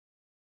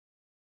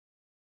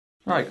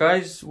Alright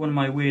guys, one of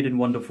my weird and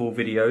wonderful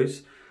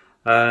videos.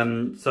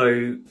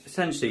 So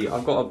essentially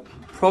I've got a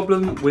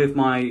problem with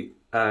my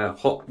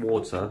hot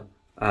water.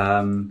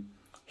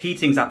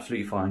 Heating's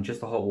absolutely fine, just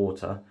the hot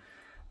water.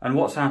 And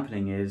what's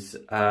happening is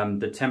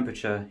the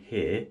temperature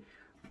here,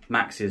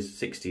 max is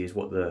 60 is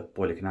what the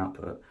boiler can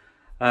output.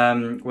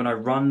 When I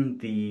run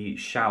the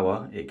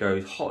shower, it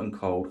goes hot and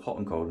cold,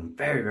 and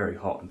very, very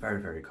hot and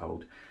very, very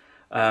cold.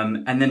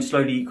 And then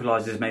slowly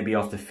equalizes maybe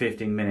after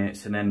 15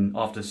 minutes, and then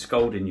after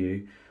scalding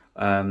you,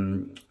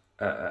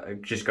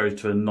 it just goes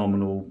to a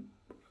nominal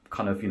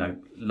kind of,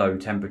 low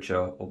temperature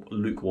or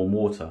lukewarm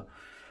water.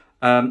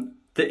 The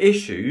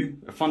issue,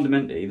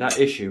 fundamentally, that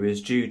issue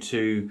is due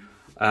to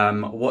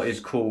what is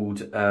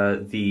called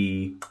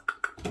the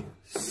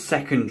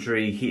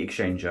secondary heat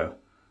exchanger,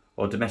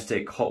 or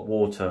domestic hot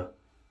water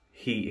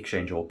heat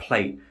exchanger, or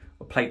plate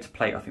to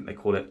plate, I think they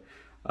call it.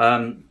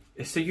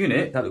 It's a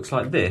unit that looks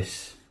like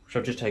this, which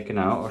I've just taken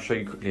out. I'll show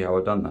you quickly how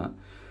I've done that.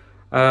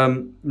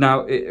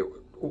 Now,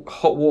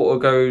 hot water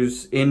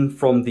goes in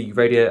from the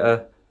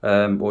radiator,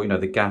 or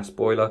the gas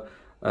boiler,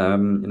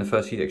 in the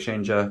first heat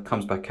exchanger,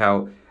 comes back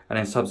out, and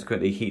then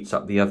subsequently heats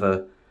up the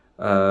other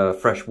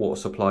fresh water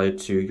supply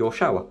to your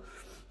shower.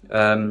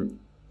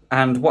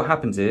 And what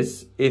happens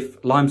is,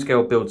 if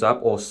limescale builds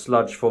up or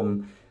sludge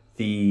from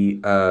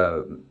the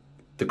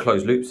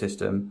closed loop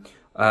system,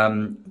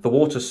 the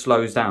water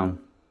slows down.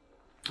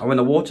 And when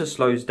the water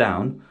slows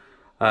down,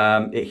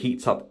 it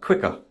heats up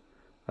quicker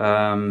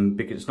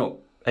because it's not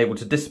able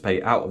to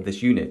dissipate out of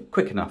this unit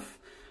quick enough.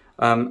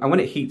 And when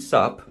it heats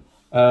up,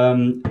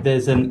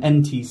 there's an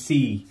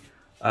NTC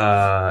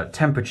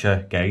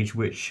temperature gauge,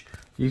 which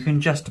you can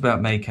just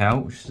about make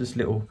out, which is this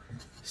little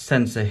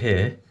sensor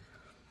here.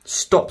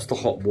 Stops the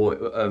hot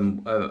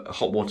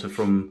water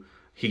from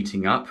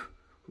heating up,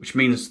 which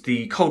means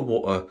the cold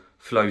water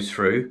flows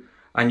through,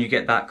 and you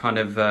get that kind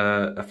of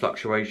a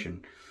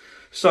fluctuation.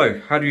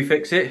 So how do you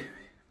fix it?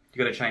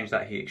 You got to change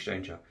that heat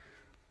exchanger.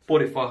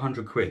 Bought it for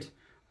 100 quid.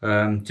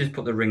 Just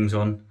put the rings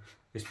on.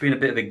 It's been a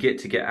bit of a git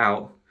to get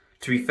out.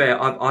 To be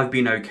fair, I've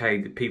been okay.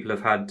 People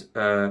have had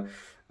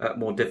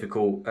more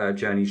difficult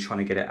journeys trying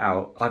to get it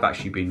out. I've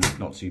actually been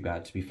not too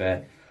bad, to be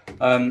fair.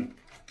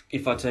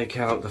 If I take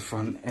out the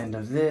front end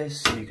of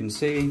this, you can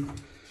see,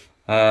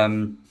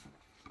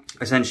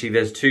 essentially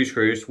there's two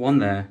screws, one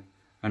there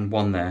and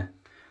one there.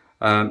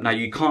 Now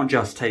you can't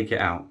just take it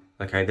out,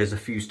 okay? There's a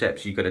few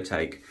steps you've got to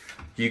take.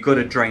 You've got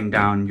to drain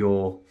down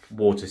your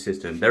water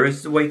system. There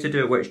is a way to do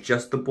it where it's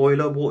just the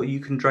boiler water you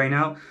can drain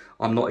out.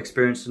 I'm not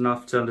experienced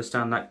enough to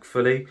understand that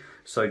fully,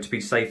 so to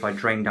be safe, I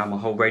drain down my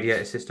whole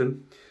radiator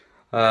system.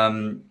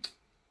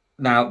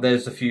 Now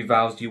there's a few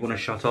valves you want to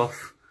shut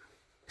off.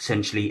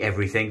 Essentially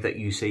everything that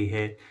you see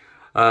here.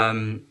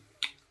 And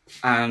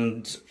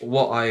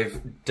what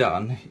I've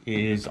done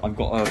is I've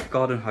got a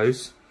garden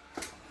hose.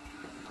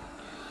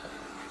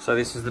 So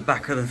this is the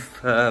back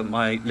of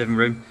my living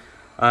room.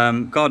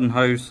 Garden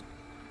hose,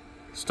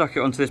 stuck it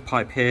onto this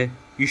pipe here.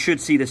 You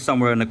should see this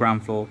somewhere on the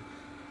ground floor.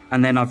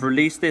 And then I've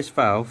released this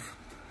valve,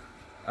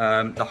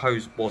 the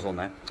hose was on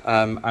there,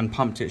 and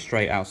pumped it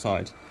straight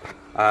outside.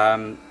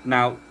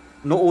 Now,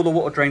 not all the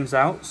water drains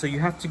out, so you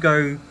have to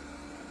go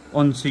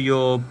onto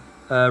your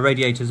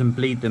radiators and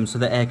bleed them so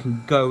the air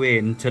can go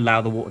in to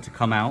allow the water to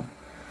come out.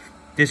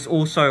 This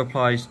also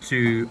applies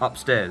to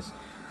upstairs.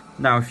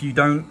 Now, if you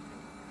don't,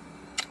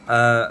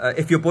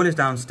 if your boiler's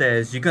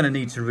downstairs, you're going to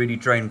need to really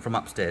drain from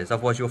upstairs.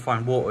 Otherwise, you'll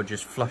find water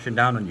just flushing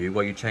down on you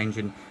while you're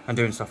changing and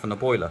doing stuff on the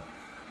boiler.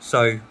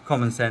 So,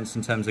 common sense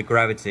in terms of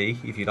gravity,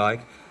 if you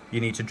like,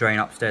 you need to drain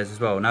upstairs as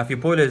well. Now, if your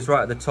boiler is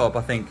right at the top,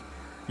 I think,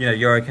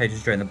 you're okay to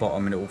just drain the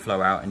bottom and it will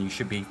flow out and you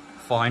should be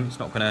fine. It's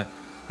not going to,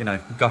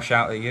 gush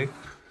out at you.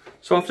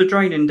 So after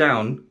draining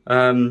down,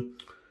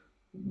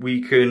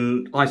 we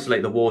can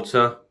isolate the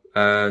water.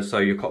 So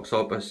your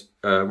cockstop is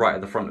right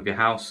at the front of your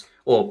house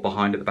or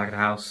behind at the back of the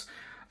house.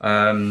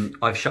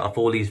 I've shut off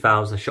all these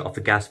valves. I shut off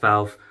the gas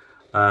valve.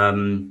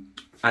 And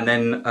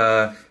then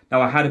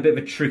now I had a bit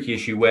of a tricky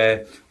issue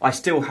where I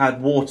still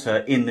had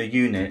water in the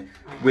unit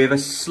with a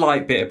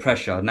slight bit of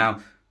pressure. Now,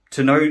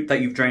 to know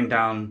that you've drained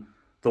down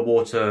the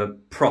water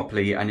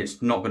properly and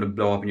it's not going to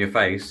blow up in your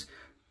face,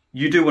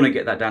 you do want to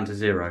get that down to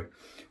zero.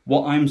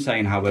 What I'm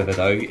saying, however,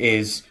 though,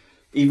 is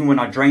even when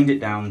I drained it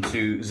down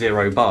to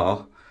 0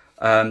 bar,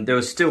 there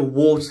was still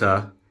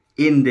water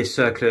in this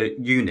circular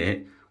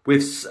unit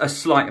with a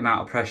slight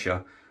amount of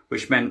pressure,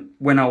 which meant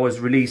when I was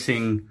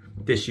releasing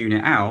this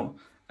unit out,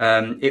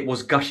 it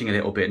was gushing a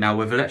little bit. Now,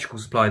 with electrical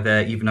supply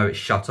there, even though it's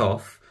shut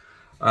off,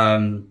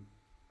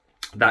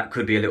 that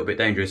could be a little bit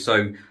dangerous.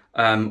 So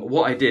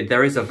what I did,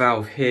 there is a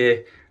valve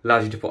here,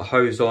 allows you to put a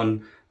hose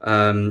on.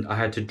 I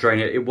had to drain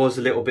it. It was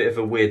a little bit of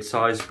a weird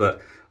size,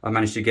 but I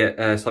managed to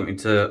get something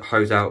to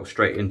hose out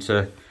straight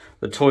into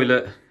the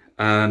toilet,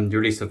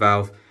 release the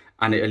valve,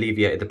 and it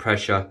alleviated the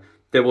pressure.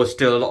 There was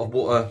still a lot of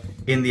water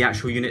in the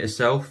actual unit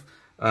itself.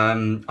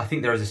 I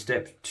think there is a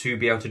step to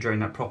be able to drain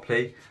that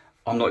properly.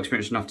 I'm not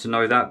experienced enough to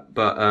know that,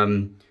 but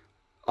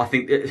I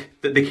think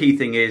the key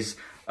thing is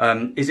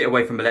it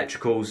away from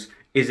electricals?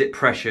 Is it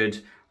pressured?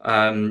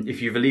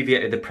 If you've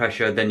alleviated the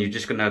pressure, then you're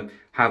just going to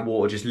have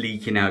water just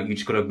leaking out. You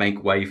just got to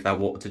make way for that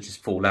water to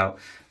just fall out,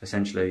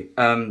 essentially.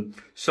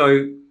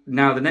 So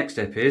now the next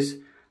step is,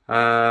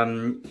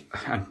 and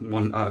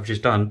one I've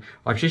just done,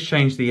 I've just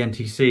changed the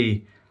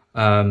NTC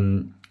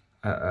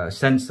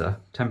sensor,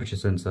 temperature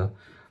sensor.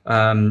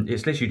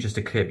 It's literally just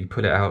a clip. You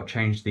put it out,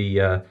 change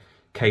the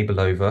cable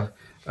over.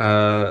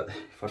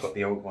 If I've got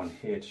the old one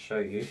here to show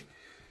you.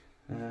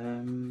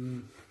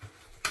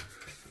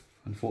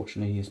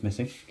 Unfortunately, it's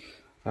missing.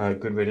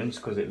 Good riddance,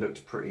 because it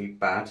looked pretty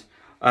bad.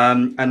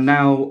 And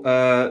now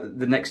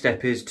the next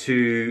step is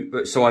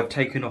to, so I've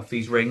taken off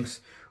these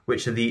rings,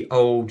 which are the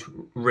old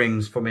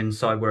rings from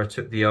inside where I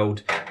took the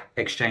old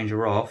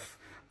exchanger off.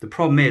 The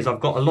problem is I've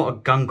got a lot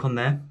of gunk on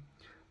there,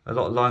 a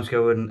lot of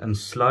limescale and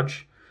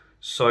sludge.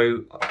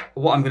 So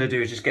what I'm going to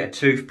do is just get a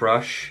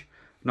toothbrush,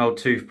 an old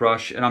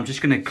toothbrush, and I'm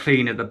just going to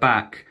clean at the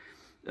back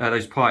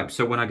those pipes,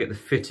 so when I get the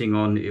fitting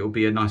on, it'll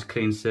be a nice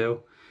clean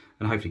seal,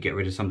 and hopefully get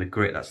rid of some of the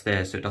grit that's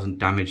there so it doesn't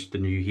damage the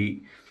new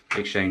heat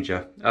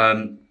exchanger.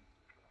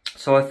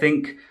 So I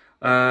think,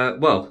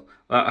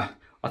 I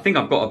think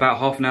I've got about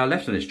half an hour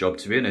left on this job,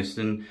 to be honest,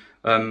 and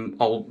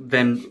I'll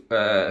then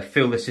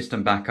fill the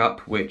system back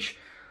up, which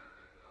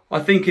I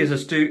think is a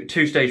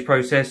two-stage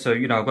process. So,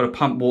 you know, I've got to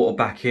pump water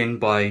back in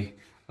by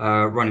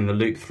running the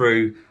loop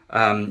through,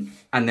 and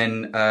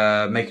then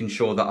making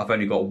sure that I've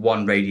only got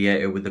one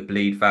radiator with the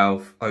bleed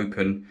valve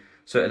open,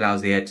 so it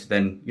allows the air to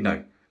then, you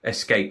know,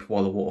 escape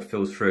while the water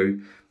fills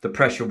through. The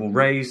pressure will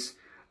raise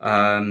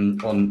on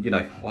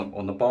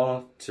the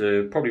bar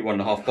to probably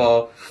 1.5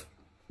 bar,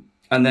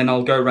 and then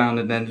I'll go around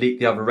and then leak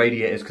the other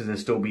radiators, because there'll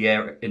still be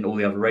air in all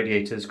the other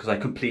radiators, because I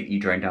completely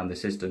drain down the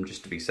system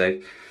just to be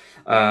safe.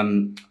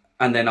 And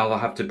then I'll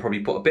have to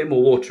probably put a bit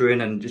more water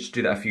in, and just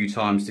do that a few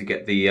times to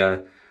get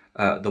the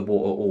water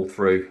all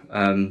through.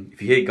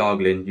 If you hear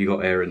gargling, you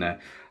got air in there.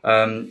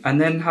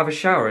 And then have a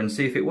shower and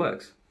see if it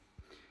works.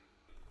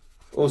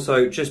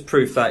 Also, just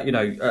proof that, you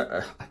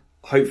know,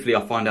 hopefully I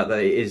find out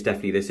that it is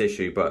definitely this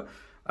issue, but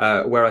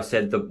where I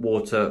said the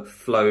water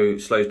flow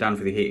slows down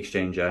for the heat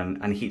exchanger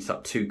and heats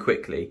up too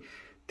quickly,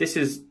 this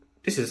is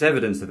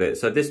evidence of it.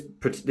 So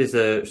there's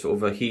a sort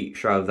of a heat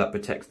shroud that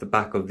protects the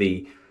back of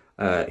the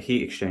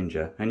heat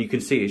exchanger, and you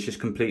can see it's just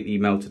completely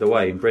melted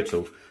away and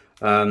brittle.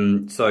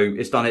 So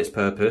it's done its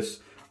purpose.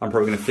 I'm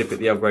probably going to flip it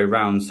the other way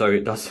around so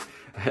it does,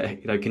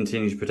 you know,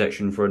 continuous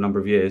protection for a number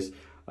of years.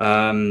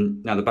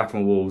 Now the back of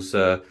my walls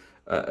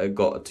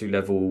got a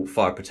 2-level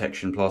fire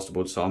protection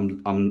plasterboard, so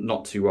I'm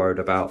not too worried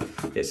about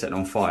it setting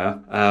on fire.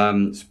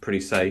 It's pretty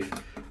safe,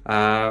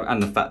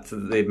 and the fact that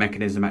the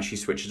mechanism actually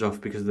switches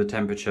off because of the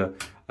temperature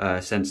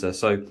sensor.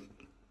 So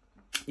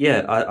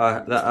yeah,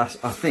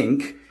 I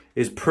think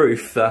is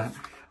proof that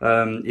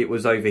it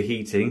was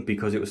overheating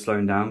because it was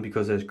slowing down,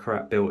 because there's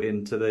crap built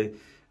into the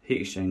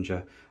heat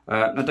exchanger.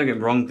 Now don't get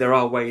me wrong, there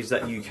are ways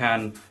that you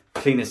can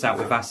clean this out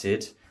with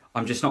acid.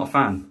 I'm just not a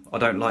fan. I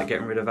don't like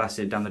getting rid of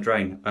acid down the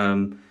drain.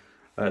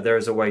 There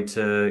is a way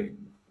to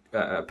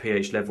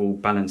pH level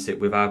balance it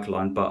with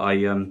alkaline, but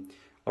I'd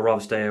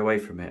rather stay away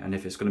from it. And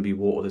if it's going to be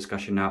water that's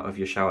gushing out of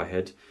your shower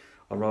head,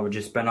 I'd rather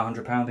just spend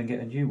 £100 and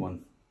get a new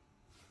one.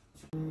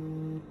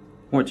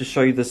 I want to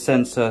show you the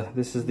sensor.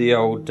 This is the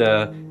old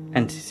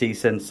NTC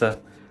sensor.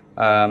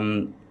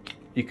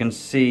 You can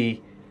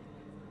see,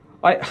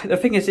 the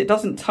thing is, it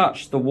doesn't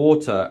touch the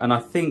water, and I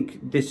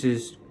think this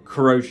is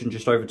corrosion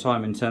just over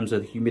time in terms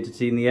of the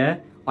humidity in the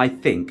air, I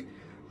think.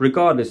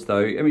 Regardless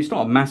though, I mean, it's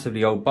not a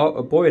massively old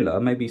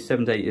boiler, maybe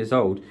 7 to 8 years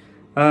old.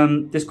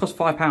 This cost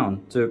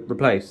 £5 to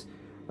replace.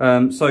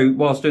 So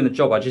whilst doing the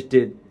job, I just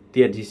did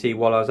the NTC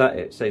while I was at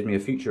it. Saves me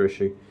a future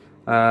issue.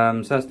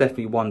 So that's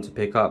definitely one to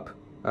pick up,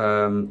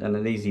 and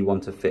an easy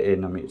one to fit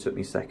in. I mean, it took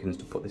me seconds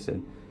to put this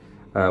in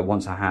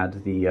once I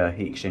had the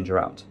heat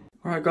exchanger out.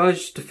 Alright guys,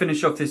 just to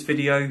finish off this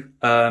video,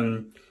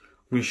 I'm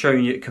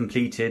showing you it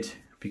completed,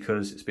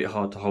 because it's a bit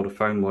hard to hold a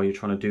phone while you're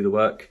trying to do the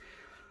work.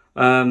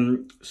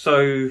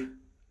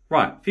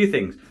 Right, a few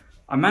things.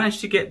 I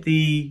managed to get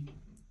the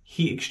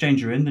heat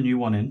exchanger in, the new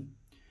one in.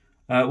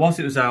 Whilst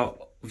it was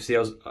out, obviously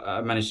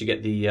I managed to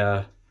get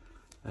the,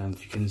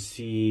 if you can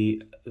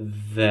see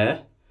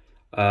there,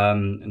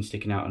 and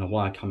sticking out on a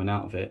wire coming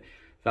out of it,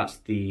 that's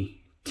the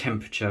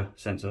temperature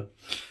sensor,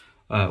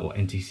 or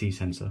NTC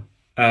sensor.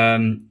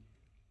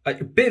 A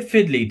bit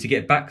fiddly to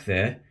get back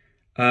there.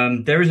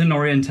 There is an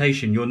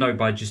orientation, you'll know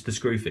by just the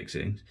screw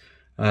fixings.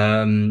 So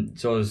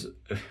I was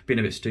being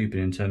a bit stupid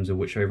in terms of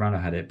which way around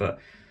I had it, but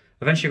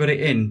eventually I got it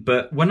in.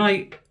 But when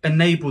I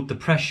enabled the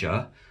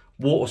pressure,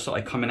 water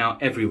started coming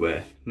out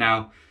everywhere.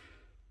 Now,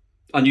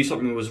 I knew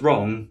something was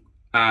wrong,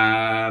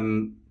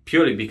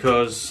 purely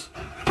because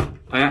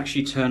I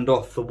actually turned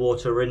off the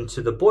water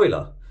into the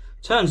boiler.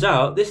 Turns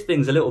out this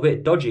thing's a little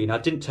bit dodgy and I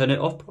didn't turn it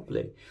off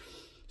properly.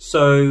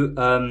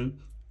 So,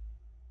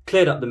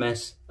 cleared up the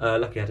mess.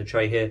 Lucky I had a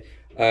tray here.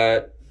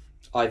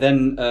 I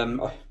then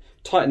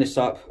tightened this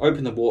up,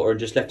 opened the water and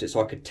just left it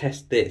so I could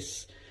test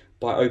this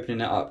by opening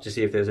it up to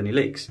see if there's any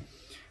leaks.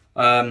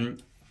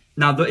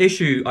 Now the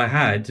issue I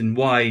had, and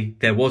why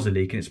there was a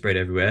leak and it sprayed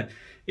everywhere,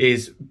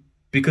 is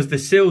because the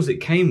seals it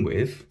came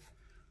with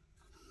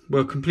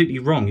were completely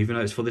wrong, even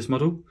though it's for this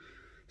model.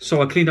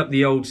 So I cleaned up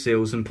the old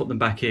seals and put them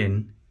back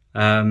in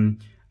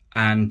and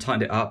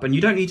tightened it up. And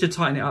you don't need to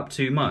tighten it up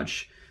too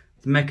much.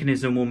 The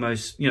mechanism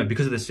almost, you know,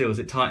 because of the seals,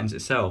 it tightens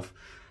itself.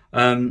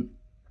 And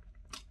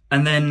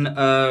then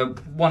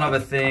one other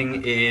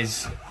thing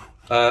is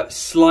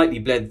slightly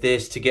bled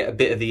this to get a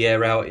bit of the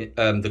air out,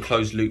 the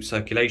closed loop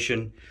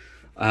circulation.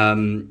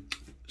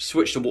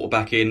 Switch the water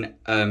back in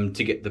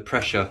to get the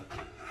pressure,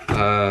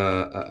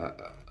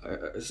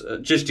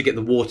 just to get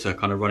the water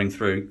kind of running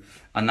through,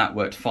 and that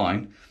worked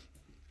fine.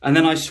 And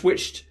then I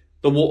switched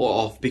the water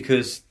off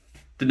because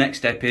the next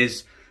step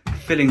is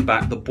filling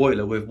back the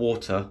boiler with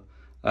water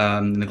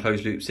in the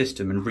closed loop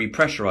system and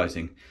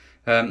repressurizing.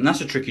 And that's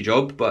a tricky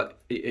job, but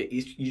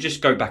you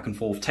just go back and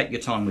forth, take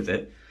your time with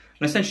it.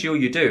 And essentially all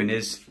you're doing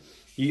is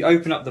you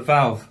open up the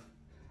valve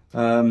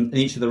in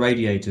each of the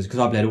radiators, because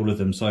I bled all of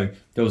them, so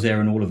there was air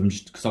in all of them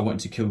just because I wanted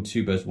to kill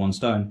two birds with one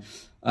stone.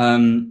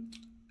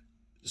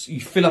 So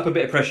you fill up a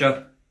bit of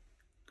pressure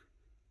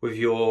with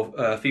your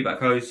feedback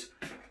hose,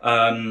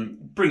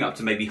 bring up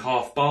to maybe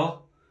half bar,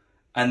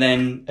 and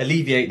then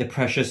alleviate the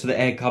pressure so the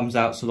air comes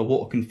out so the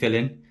water can fill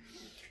in.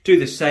 Do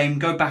the same,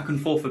 go back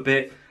and forth a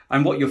bit,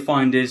 and what you'll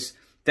find is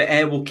the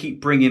air will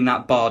keep bringing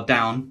that bar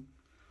down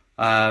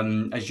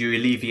as you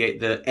alleviate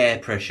the air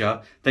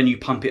pressure. Then you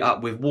pump it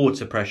up with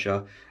water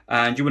pressure,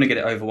 and you want to get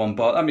it over 1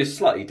 bar. I mean, it's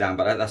slightly down,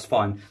 but that's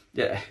fine.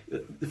 Yeah,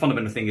 the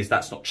fundamental thing is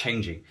that's not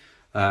changing,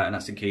 and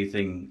that's the key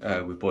thing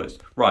with boilers.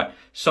 Right,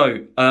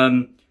 so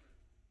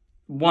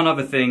one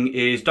other thing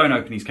is don't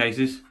open these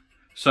cases.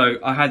 So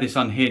I had this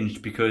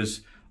unhinged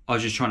because I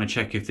was just trying to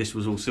check if this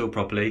was all sealed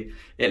properly.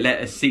 It let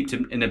us seep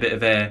in a bit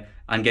of air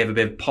and gave a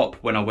bit of pop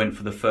when I went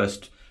for the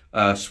first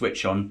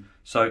switch on.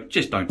 So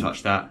just don't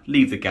touch that.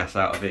 Leave the gas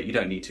out of it. You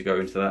don't need to go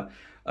into that.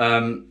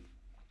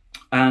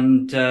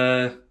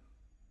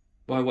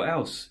 Well, what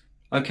else?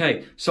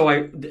 Okay,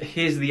 so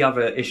here's the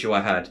other issue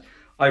I had.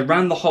 I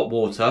ran the hot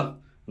water.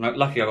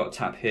 Luckily I got a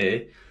tap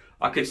here.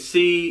 I could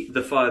see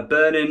the fire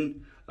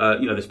burning,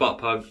 you know, the spark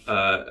plug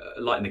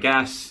lighting the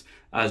gas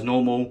as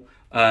normal.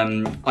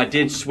 I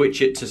did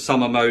switch it to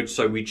summer mode,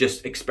 so we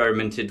just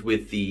experimented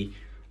with the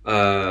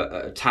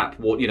tap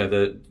water, you know,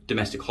 the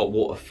domestic hot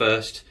water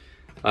first.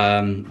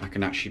 I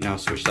can actually now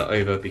switch that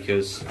over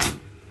because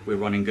we're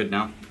running good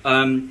now.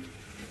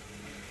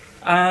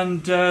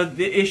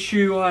 The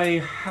issue I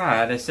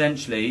had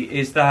essentially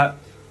is that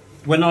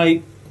when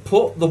I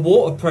put the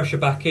water pressure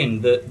back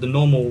in, the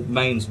normal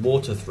mains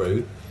water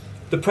through,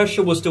 the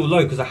pressure was still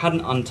low because I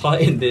hadn't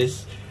untightened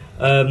this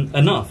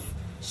enough.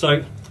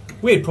 So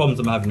weird problems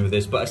I'm having with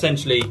this, but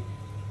essentially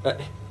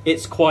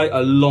it's quite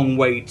a long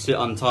way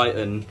to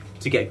untighten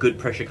to get good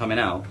pressure coming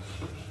out.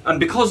 And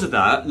because of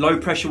that, low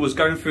pressure was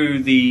going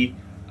through the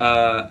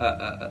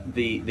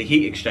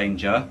heat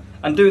exchanger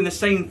and doing the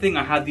same thing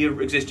I had the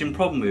existing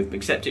problem with,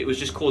 except it was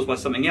just caused by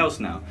something else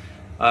now.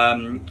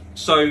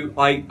 So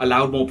I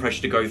allowed more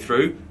pressure to go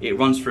through, it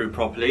runs through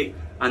properly,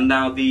 and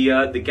now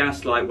the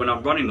gas light when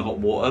I'm running the hot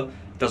water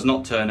does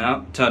not turn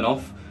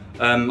off.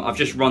 I've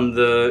just run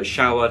the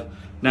shower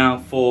now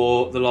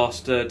for the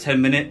last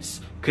 10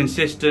 minutes,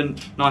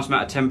 consistent, nice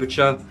amount of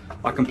temperature.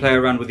 I can play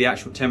around with the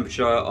actual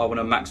temperature. I want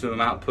a maximum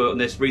output on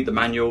this. Read the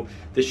manual.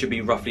 This should be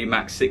roughly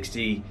max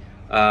 60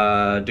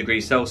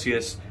 degrees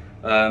Celsius.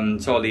 So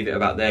I'll leave it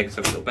about there because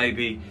I've got a little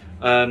baby.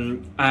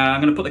 I'm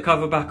going to put the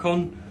cover back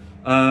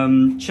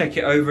on, check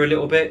it over a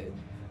little bit.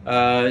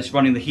 It's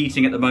running the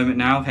heating at the moment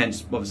now,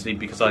 hence obviously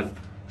because I've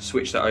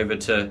switched that over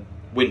to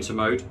winter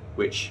mode,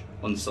 which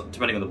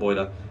depending on the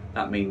boiler,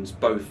 that means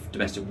both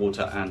domestic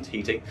water and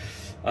heating.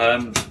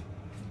 A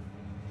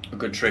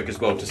good trick as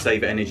well to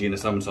save energy in the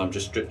summertime,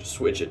 just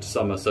switch it to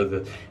summer so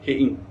the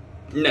heating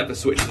never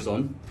switches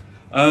on.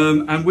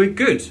 And we're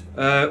good.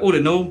 All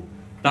in all,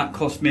 that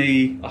cost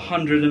me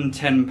 £110,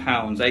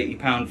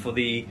 £80 for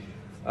the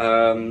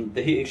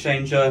heat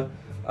exchanger.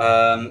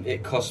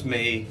 It cost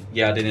me,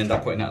 yeah, I didn't end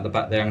up putting that at the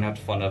back there. I'm gonna have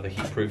to find other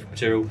heat-proof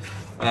material.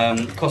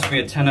 It cost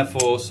me a tenner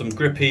for some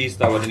grippies,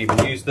 though I didn't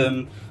even use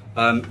them.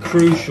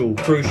 Crucial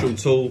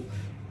tool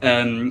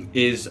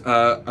is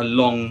a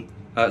long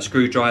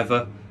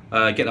screwdriver.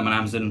 Get them on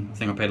Amazon. I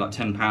think I paid like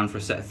 £10 for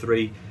a set of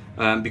 3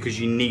 because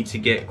you need to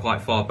get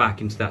quite far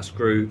back into that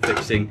screw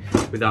fixing.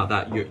 Without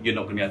that, you're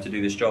not going to be able to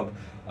do this job.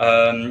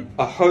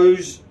 A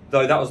hose,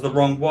 though that was the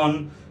wrong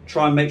one.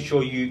 Try and make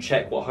sure you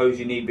check what hose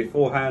you need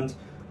beforehand.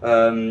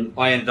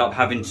 I ended up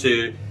having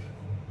to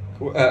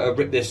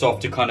rip this off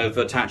to kind of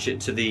attach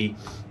it to the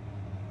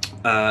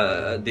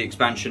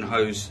expansion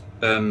hose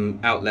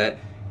outlet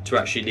to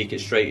actually leak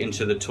it straight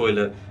into the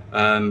toilet.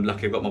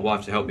 Luckily I've got my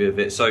wife to help me with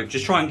it. So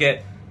just try and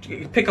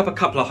pick up a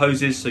couple of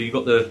hoses so you've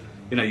got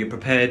you're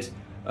prepared.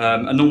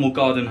 A normal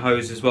garden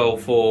hose as well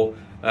for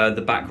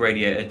the back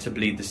radiator to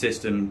bleed the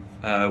system,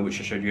 which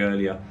I showed you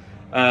earlier.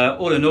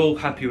 All in all,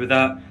 happy with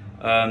that.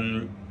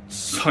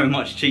 So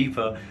much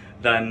cheaper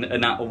than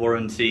an out of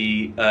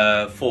warranty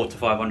 £400 to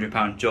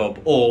 £500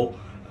 job, or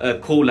a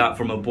call out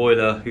from a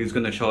boiler who's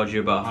going to charge you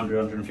about 100,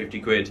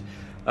 150 quid.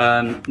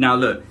 Now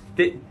look,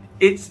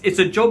 it's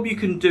a job you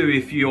can do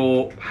if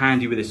you're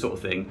handy with this sort of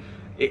thing.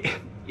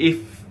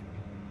 If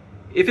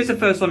it's the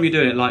first time you're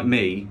doing it like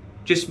me,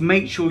 just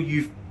make sure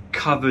you've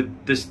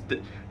covered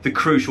the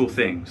crucial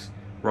things,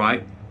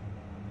 right?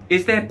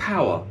 Is there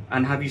power,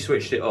 and have you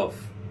switched it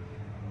off?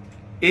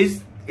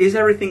 Is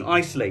everything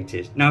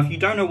isolated? Now, if you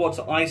don't know what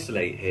to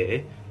isolate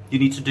here, you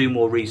need to do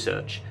more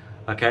research,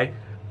 okay?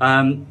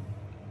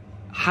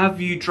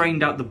 Have you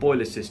drained out the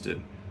boiler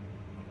system?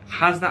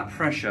 Has that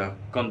pressure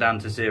gone down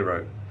to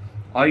 0?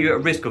 Are you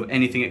at risk of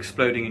anything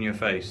exploding in your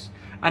face?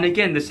 And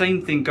again, the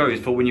same thing goes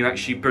for when you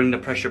actually bring the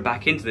pressure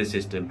back into the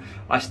system.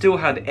 I still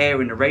had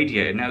air in the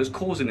radiator, and that was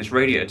causing this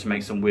radiator to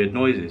make some weird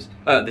noises.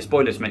 This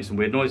boiler to make some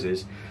weird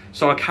noises.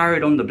 So I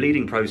carried on the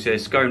bleeding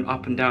process, going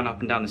up and down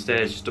the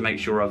stairs, just to make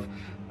sure I've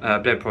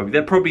bled properly.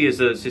 There probably is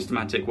a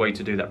systematic way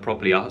to do that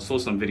properly. I saw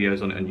some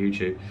videos on it on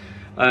YouTube.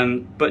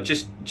 But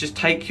just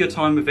take your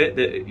time with it.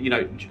 That, you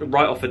know,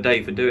 write off a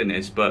day for doing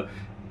this, but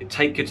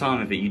take your time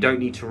with it. You don't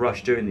need to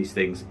rush doing these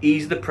things.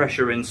 Ease the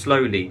pressure in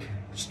slowly.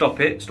 Stop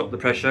the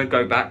pressure,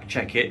 go back,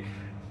 check it.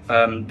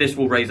 This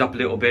will raise up a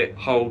little bit,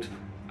 hold,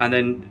 and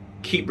then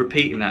keep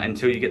repeating that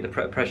until you get the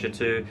pressure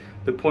to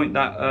the point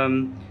that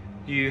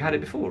you had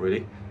it before,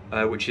 really,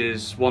 which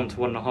is 1 to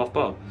 1.5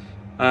 bar.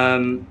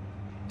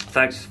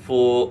 Thanks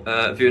for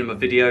viewing my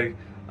video.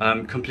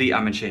 Complete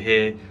amateur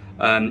here.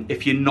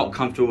 If you're not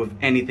comfortable with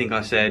anything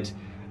I said,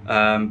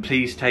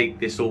 please take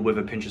this all with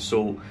a pinch of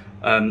salt.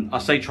 I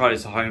say try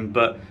this at home,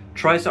 but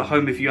try this at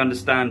home if you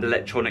understand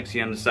electronics,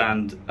 you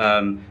understand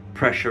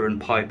pressure and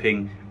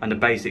piping and the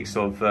basics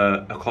of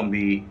a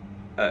combi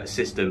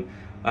system.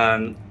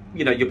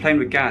 You know, you're playing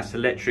with gas,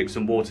 electrics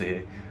and water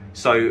here.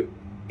 So,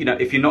 you know,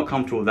 if you're not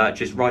comfortable with that,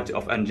 just write it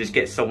off and just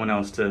get someone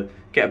else to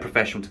get a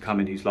professional to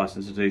come in who's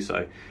licensed to do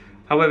so.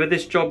 However,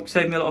 this job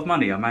saved me a lot of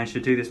money. I managed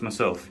to do this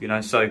myself, you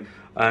know, so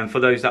for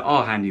those that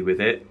are handy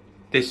with it,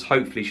 this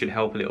hopefully should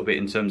help a little bit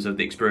in terms of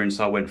the experience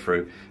I went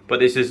through. But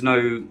this is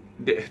no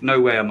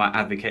way am I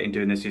advocating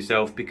doing this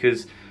yourself,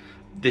 because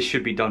this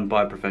should be done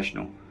by a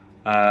professional.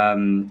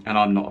 And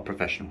I'm not a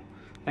professional.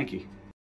 Thank you.